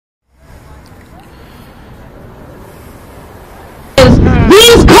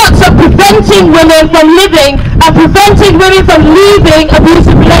preventing women from living and preventing women from leaving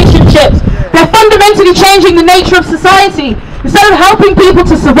abusive relationships. They're fundamentally changing the nature of society. Instead of helping people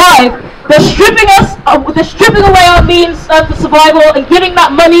to survive, they're stripping away our means for survival and giving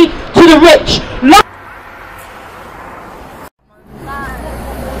that money to the rich.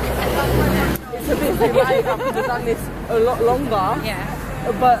 It's a bit dramatic. I could have done this a lot longer,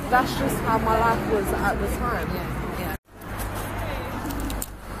 but that's just how my life was at the time.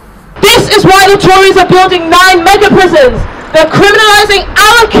 This is why the Tories are building 9 mega prisons. They're criminalising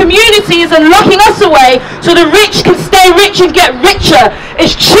our communities and locking us away so the rich can stay rich and get richer.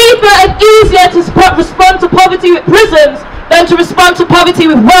 It's cheaper and easier to respond to poverty with prisons than to respond to poverty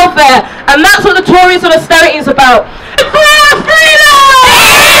with welfare. And that's what the Tories and austerity is about. Free!